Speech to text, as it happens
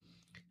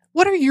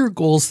What are your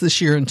goals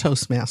this year in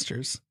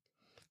Toastmasters?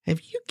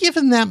 Have you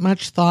given that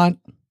much thought?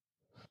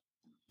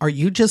 Are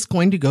you just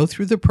going to go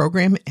through the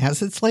program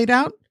as it's laid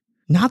out?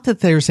 Not that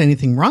there's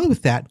anything wrong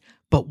with that,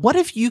 but what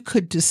if you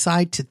could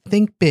decide to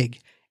think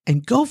big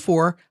and go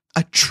for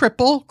a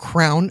Triple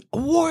Crown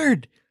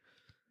Award?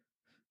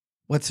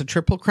 What's a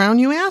Triple Crown,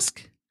 you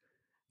ask?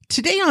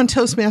 Today on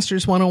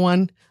Toastmasters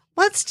 101,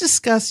 let's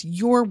discuss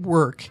your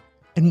work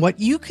and what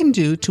you can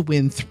do to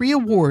win 3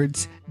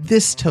 awards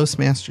this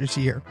Toastmasters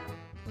year.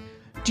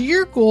 Do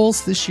your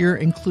goals this year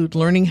include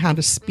learning how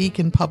to speak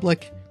in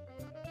public?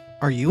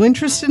 Are you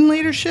interested in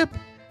leadership?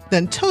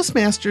 Then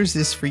Toastmasters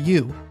is for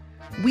you.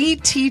 We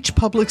teach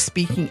public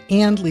speaking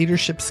and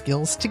leadership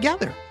skills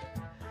together.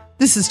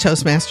 This is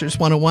Toastmasters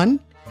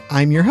 101.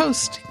 I'm your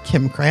host,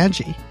 Kim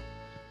Craggy.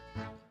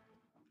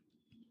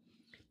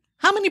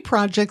 How many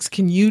projects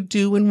can you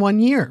do in 1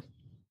 year?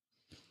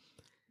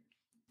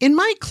 In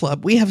my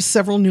club, we have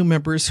several new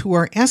members who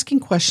are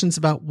asking questions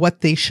about what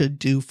they should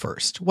do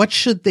first. What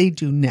should they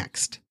do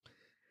next?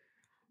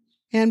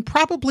 And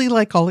probably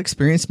like all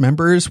experienced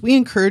members, we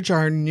encourage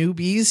our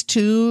newbies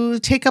to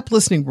take up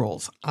listening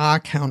roles,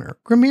 counter,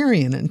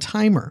 grammarian, and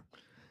timer.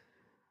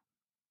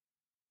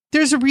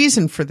 There's a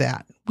reason for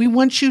that. We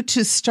want you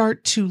to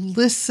start to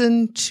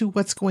listen to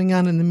what's going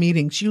on in the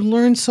meetings. You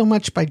learn so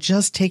much by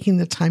just taking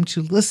the time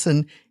to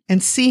listen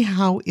and see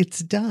how it's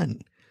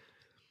done.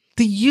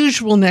 The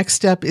usual next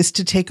step is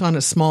to take on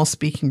a small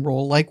speaking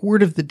role like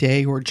word of the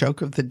day or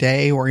joke of the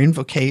day or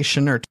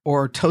invocation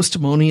or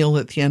toastimonial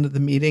at the end of the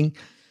meeting.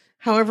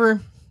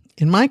 However,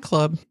 in my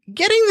club,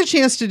 getting the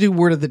chance to do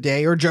word of the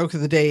day or joke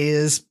of the day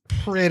is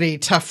pretty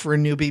tough for a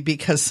newbie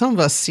because some of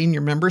us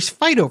senior members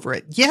fight over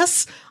it.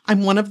 Yes,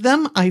 I'm one of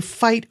them. I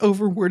fight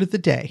over word of the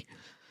day.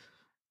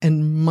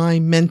 And my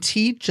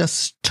mentee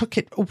just took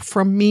it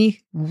from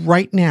me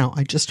right now.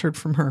 I just heard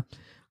from her.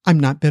 I'm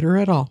not bitter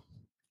at all.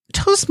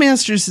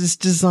 Toastmasters is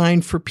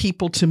designed for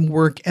people to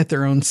work at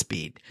their own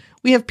speed.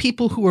 We have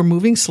people who are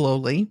moving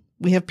slowly.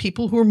 We have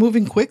people who are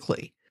moving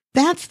quickly.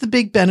 That's the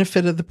big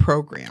benefit of the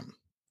program.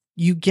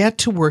 You get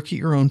to work at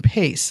your own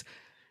pace.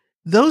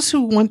 Those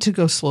who want to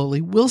go slowly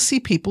will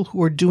see people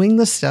who are doing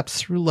the steps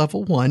through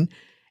level 1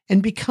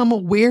 and become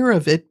aware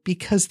of it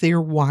because they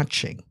are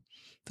watching.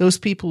 Those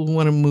people who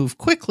want to move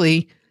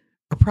quickly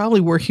are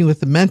probably working with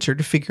the mentor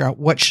to figure out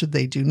what should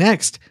they do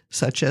next,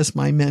 such as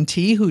my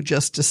mentee who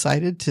just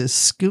decided to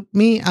scoop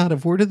me out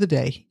of word of the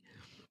day.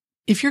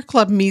 If your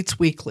club meets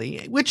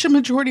weekly, which a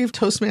majority of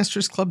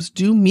Toastmasters clubs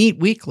do meet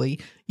weekly,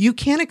 you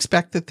can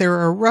expect that there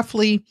are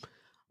roughly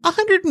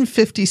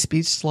 150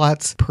 speech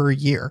slots per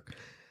year.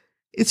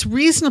 It's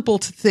reasonable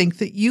to think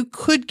that you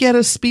could get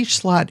a speech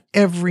slot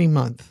every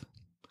month.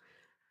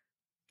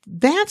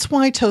 That's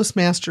why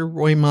Toastmaster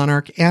Roy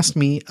Monarch asked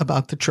me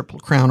about the Triple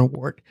Crown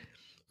Award.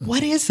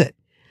 What is it?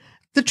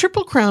 The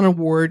Triple Crown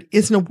Award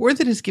is an award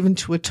that is given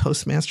to a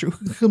Toastmaster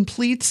who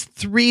completes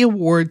 3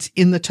 awards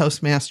in the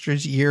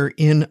Toastmasters year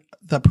in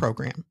the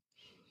program.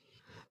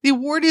 The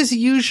award is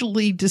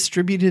usually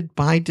distributed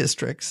by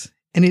districts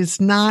and is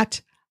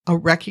not a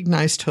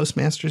recognized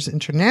Toastmasters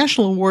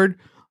International Award,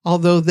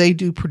 although they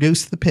do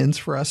produce the pins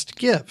for us to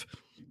give.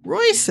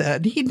 Roy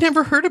said he'd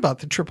never heard about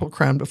the Triple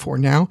Crown before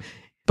now,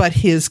 but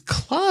his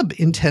club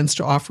intends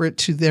to offer it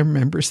to their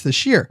members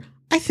this year.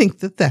 I think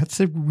that that's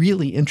a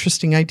really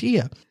interesting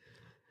idea.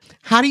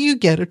 How do you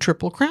get a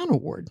Triple Crown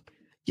Award?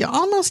 You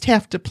almost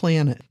have to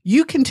plan it.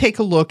 You can take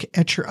a look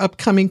at your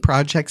upcoming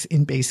projects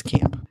in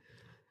Basecamp.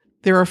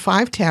 There are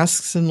 5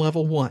 tasks in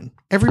level 1.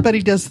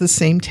 Everybody does the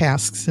same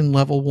tasks in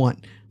level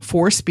 1,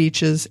 4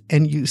 speeches,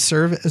 and you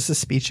serve as a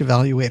speech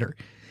evaluator.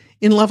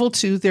 In level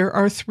 2, there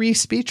are 3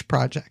 speech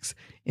projects.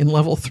 In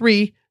level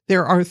 3,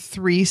 there are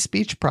 3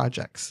 speech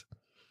projects.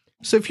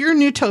 So if you're a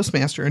new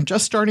Toastmaster and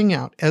just starting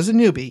out as a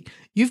newbie,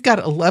 you've got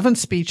 11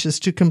 speeches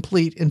to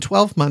complete in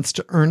 12 months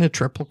to earn a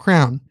Triple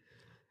Crown.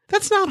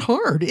 That's not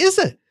hard, is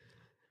it?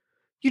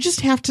 You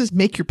just have to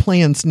make your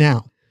plans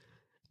now.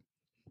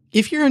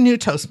 If you're a new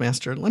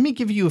Toastmaster, let me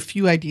give you a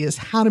few ideas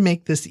how to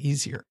make this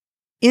easier.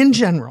 In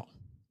general,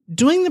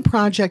 doing the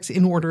projects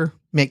in order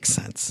makes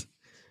sense.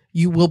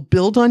 You will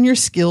build on your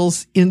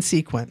skills in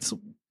sequence,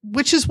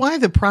 which is why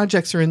the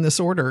projects are in this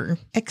order,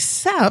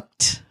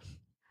 except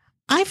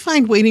I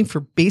find waiting for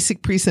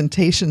basic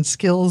presentation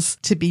skills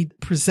to be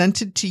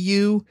presented to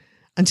you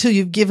until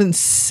you've given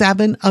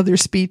 7 other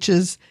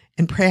speeches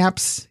and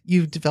perhaps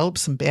you've developed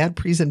some bad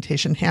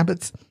presentation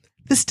habits.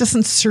 This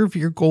doesn't serve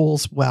your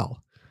goals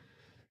well.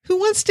 Who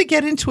wants to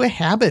get into a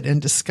habit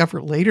and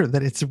discover later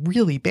that it's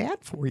really bad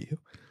for you?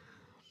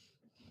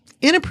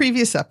 In a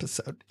previous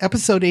episode,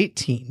 episode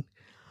 18,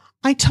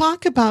 I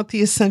talk about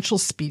the essential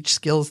speech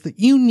skills that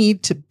you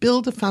need to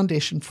build a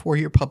foundation for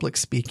your public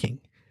speaking.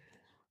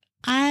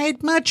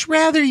 I'd much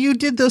rather you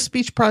did those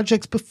speech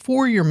projects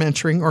before your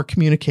mentoring or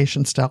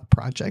communication style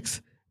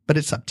projects, but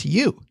it's up to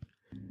you.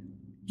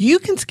 You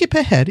can skip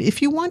ahead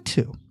if you want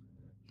to.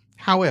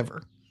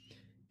 However,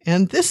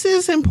 and this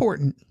is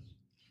important,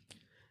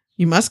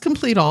 you must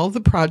complete all of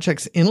the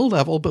projects in a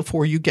level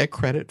before you get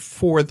credit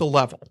for the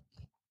level.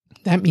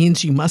 That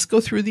means you must go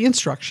through the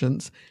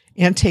instructions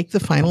and take the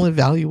final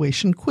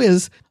evaluation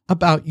quiz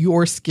about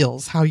your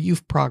skills, how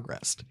you've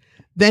progressed.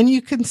 Then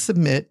you can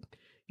submit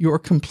your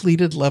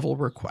completed level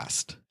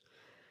request.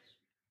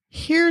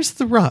 Here's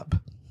the rub.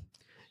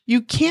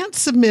 You can't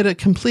submit a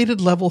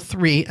completed level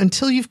 3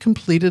 until you've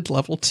completed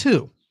level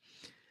 2.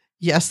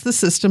 Yes, the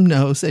system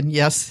knows, and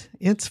yes,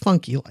 it's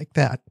funky like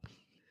that.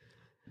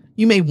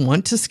 You may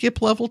want to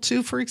skip level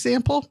 2, for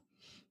example.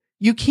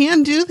 You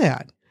can do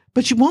that,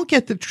 but you won't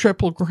get the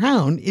Triple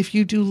Crown if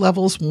you do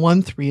levels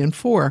 1, 3, and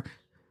 4.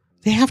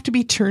 They have to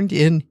be turned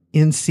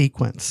in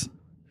sequence,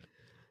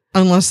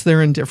 unless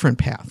they're in different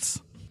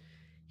paths.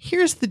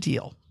 Here's the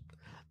deal.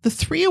 The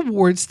 3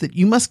 awards that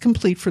you must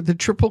complete for the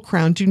Triple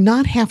Crown do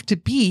not have to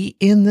be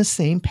in the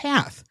same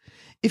path.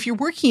 If you're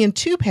working in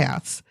 2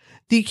 paths,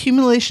 the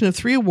accumulation of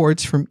 3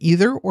 awards from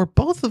either or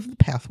both of the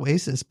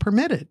pathways is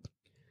permitted.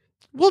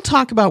 We'll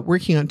talk about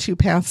working on 2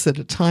 paths at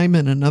a time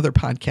in another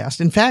podcast.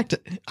 In fact,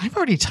 I've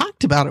already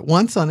talked about it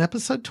once on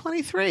episode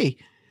 23.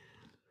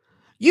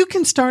 You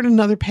can start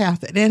another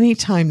path at any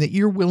time that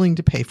you're willing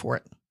to pay for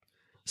it.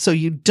 So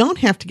you don't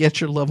have to get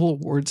your level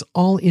awards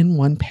all in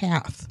one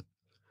path.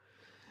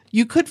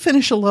 You could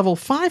finish a level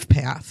 5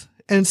 path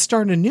and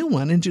start a new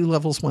one and do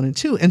levels 1 and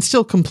 2 and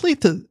still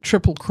complete the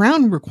Triple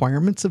Crown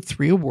requirements of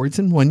 3 awards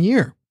in 1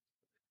 year.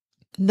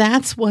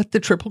 That's what the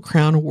Triple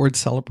Crown Award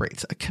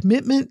celebrates, a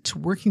commitment to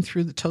working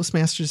through the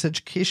Toastmasters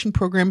education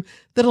program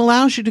that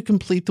allows you to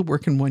complete the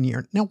work in 1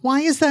 year. Now,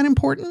 why is that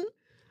important?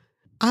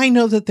 I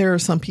know that there are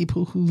some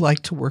people who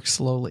like to work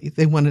slowly.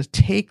 They want to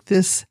take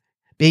this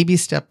baby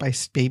step by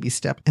baby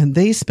step, and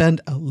they spend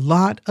a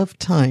lot of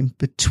time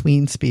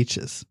between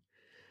speeches.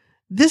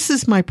 This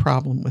is my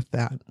problem with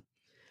that.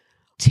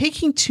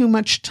 Taking too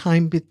much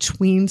time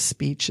between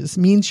speeches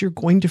means you're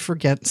going to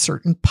forget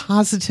certain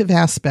positive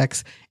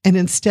aspects and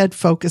instead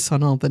focus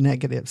on all the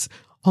negatives,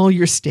 all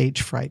your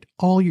stage fright,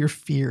 all your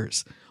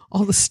fears,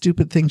 all the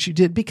stupid things you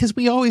did, because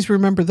we always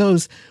remember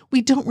those.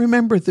 We don't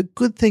remember the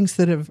good things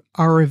that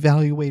our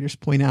evaluators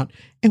point out,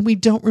 and we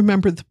don't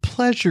remember the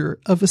pleasure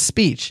of a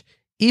speech,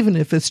 even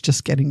if it's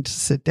just getting to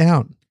sit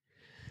down.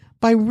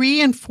 By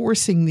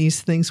reinforcing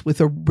these things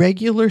with a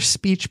regular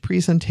speech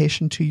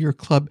presentation to your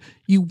club,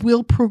 you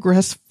will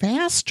progress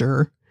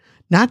faster,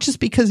 not just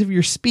because of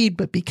your speed,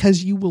 but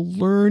because you will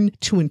learn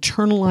to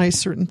internalize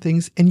certain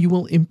things and you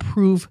will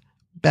improve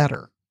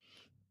better.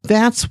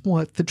 That's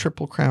what the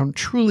Triple Crown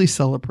truly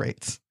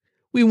celebrates.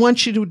 We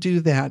want you to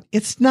do that.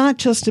 It's not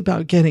just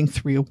about getting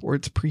 3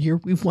 awards per year.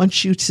 We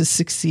want you to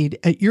succeed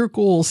at your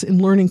goals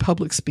in learning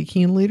public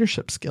speaking and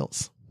leadership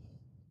skills.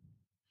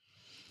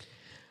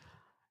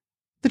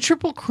 The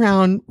Triple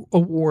Crown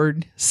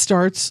Award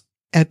starts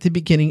at the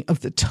beginning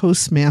of the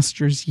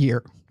Toastmasters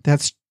year.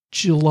 That's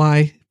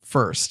July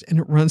 1st, and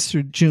it runs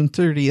through June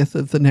 30th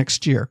of the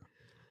next year.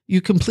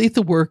 You complete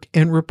the work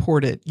and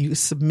report it. You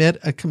submit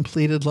a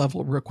completed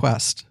level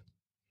request.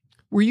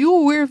 Were you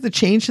aware of the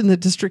change in the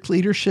district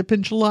leadership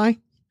in July?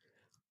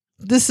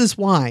 This is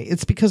why.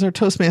 It's because our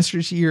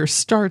Toastmasters year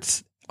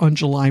starts on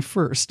July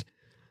 1st.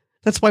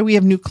 That's why we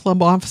have new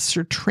club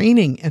officer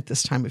training at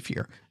this time of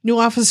year. New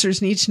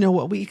officers need to know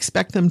what we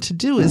expect them to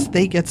do as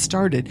they get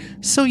started.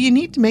 So you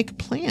need to make a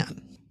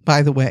plan.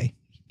 By the way,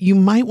 you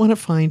might want to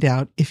find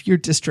out if your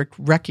district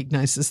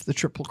recognizes the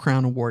Triple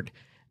Crown Award.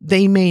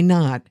 They may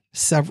not.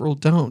 Several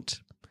don't.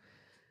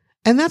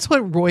 And that's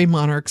what Roy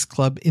Monarchs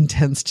Club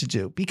intends to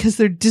do, because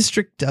their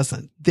district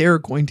doesn't. They're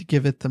going to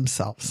give it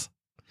themselves.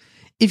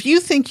 If you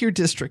think your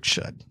district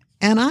should,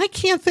 and I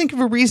can't think of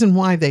a reason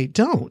why they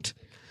don't,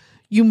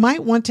 you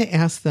might want to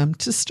ask them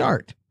to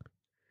start.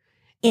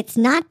 It's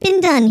not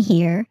been done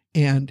here.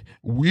 And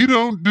we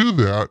don't do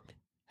that.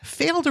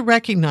 Fail to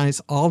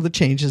recognize all the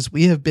changes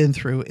we have been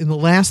through in the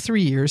last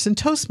 3 years in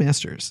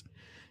Toastmasters.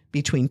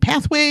 Between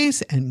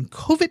pathways and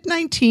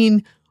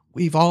COVID-19,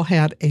 we've all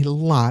had a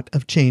lot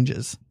of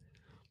changes.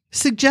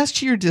 Suggest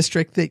to your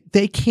district that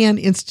they can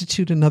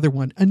institute another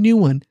one, a new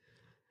one.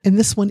 And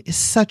this one is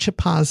such a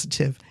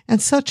positive and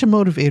such a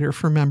motivator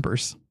for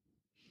members.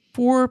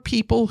 For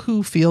people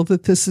who feel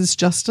that this is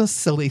just a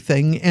silly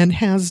thing and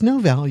has no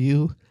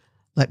value,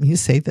 let me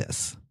say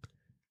this.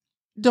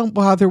 Don't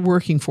bother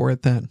working for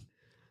it then.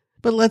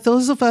 But let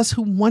those of us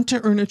who want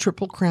to earn a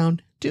Triple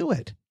Crown do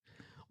it.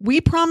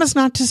 We promise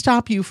not to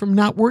stop you from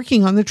not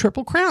working on the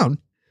Triple Crown.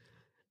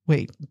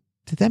 Wait,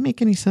 did that make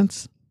any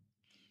sense?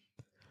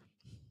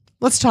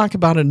 Let's talk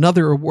about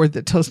another award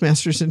that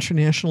Toastmasters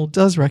International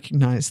does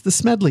recognize, the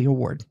Smedley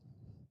Award.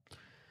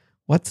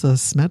 What's a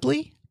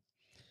Smedley?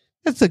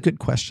 That's a good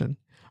question.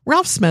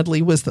 Ralph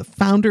Smedley was the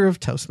founder of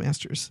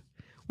Toastmasters.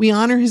 We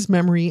honor his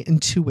memory in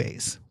 2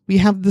 ways. We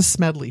have the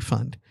Smedley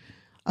Fund,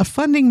 a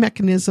funding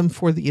mechanism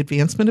for the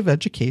advancement of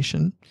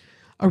education,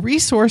 a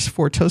resource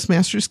for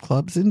Toastmasters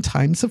clubs in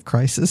times of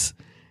crisis,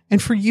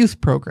 and for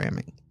youth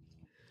programming.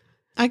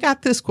 I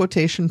got this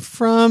quotation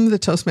from the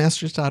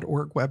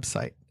Toastmasters.org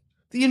website.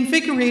 The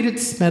invigorated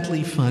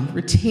Smedley Fund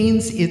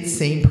retains its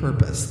same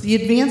purpose, the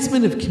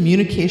advancement of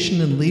communication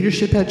and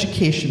leadership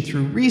education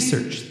through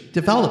research,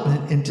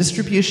 development, and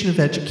distribution of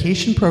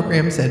education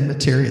programs and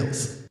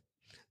materials.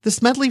 The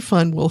Smedley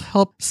Fund will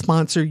help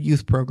sponsor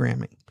youth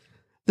programming.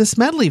 The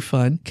Smedley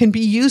Fund can be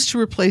used to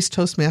replace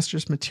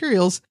Toastmasters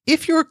materials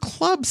if your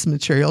club's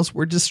materials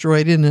were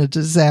destroyed in a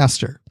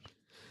disaster.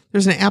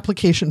 There's an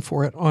application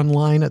for it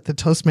online at the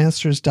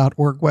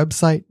Toastmasters.org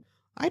website.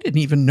 I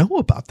didn't even know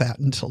about that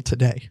until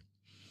today.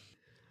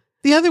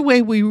 The other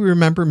way we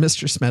remember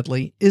Mr.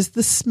 Smedley is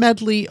the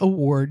Smedley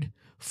Award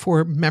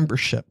for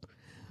membership.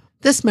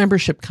 This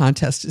membership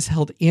contest is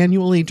held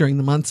annually during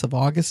the months of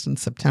August and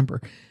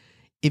September.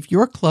 If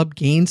your club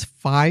gains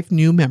 5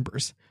 new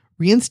members,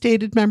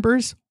 reinstated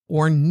members,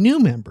 or new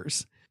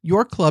members,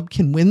 your club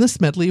can win the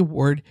Smedley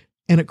Award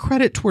and a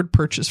credit toward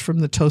purchase from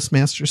the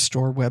Toastmasters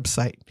store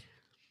website.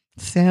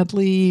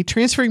 Sadly,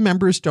 transferring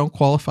members don't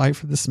qualify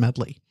for the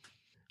Smedley.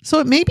 So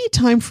it may be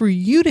time for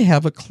you to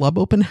have a club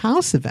open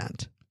house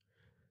event.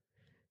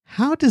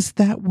 How does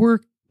that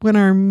work when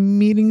our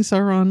meetings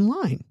are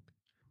online?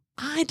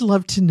 I'd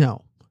love to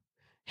know.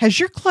 Has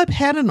your club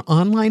had an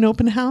online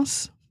open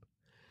house?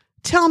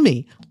 Tell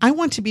me. I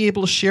want to be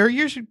able to share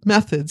your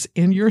methods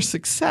and your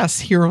success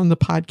here on the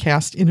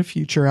podcast in a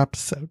future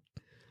episode.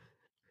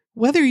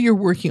 Whether you're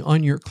working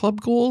on your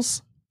club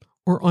goals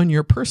or on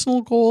your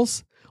personal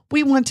goals,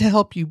 we want to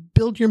help you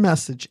build your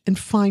message and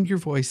find your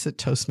voice at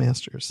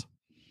Toastmasters.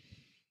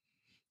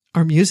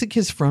 Our music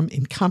is from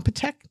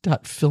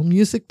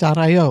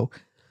incompetech.filmmusic.io.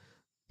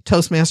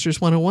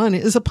 Toastmasters 101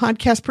 is a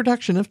podcast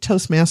production of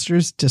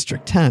Toastmasters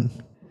District 10.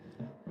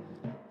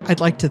 I'd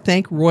like to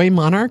thank Roy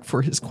Monarch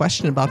for his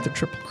question about the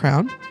Triple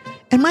Crown,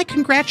 and my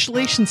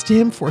congratulations to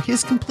him for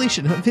his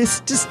completion of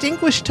his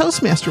Distinguished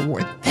Toastmaster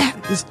Award. That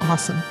is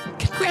awesome.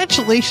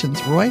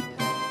 Congratulations, Roy.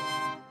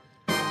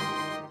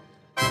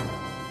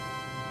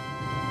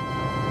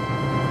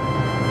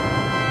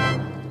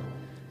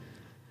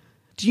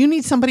 Do you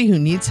need somebody who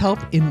needs help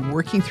in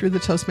working through the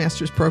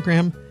Toastmasters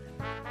program?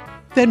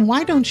 Then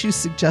why don't you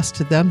suggest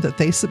to them that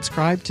they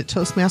subscribe to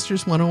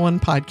Toastmasters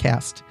 101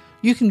 podcast?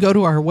 You can go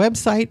to our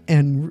website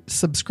and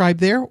subscribe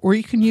there, or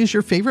you can use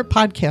your favorite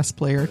podcast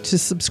player to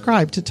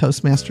subscribe to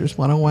Toastmasters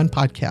 101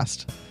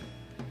 podcast.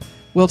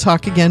 We'll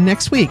talk again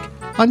next week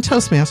on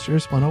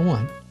Toastmasters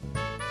 101.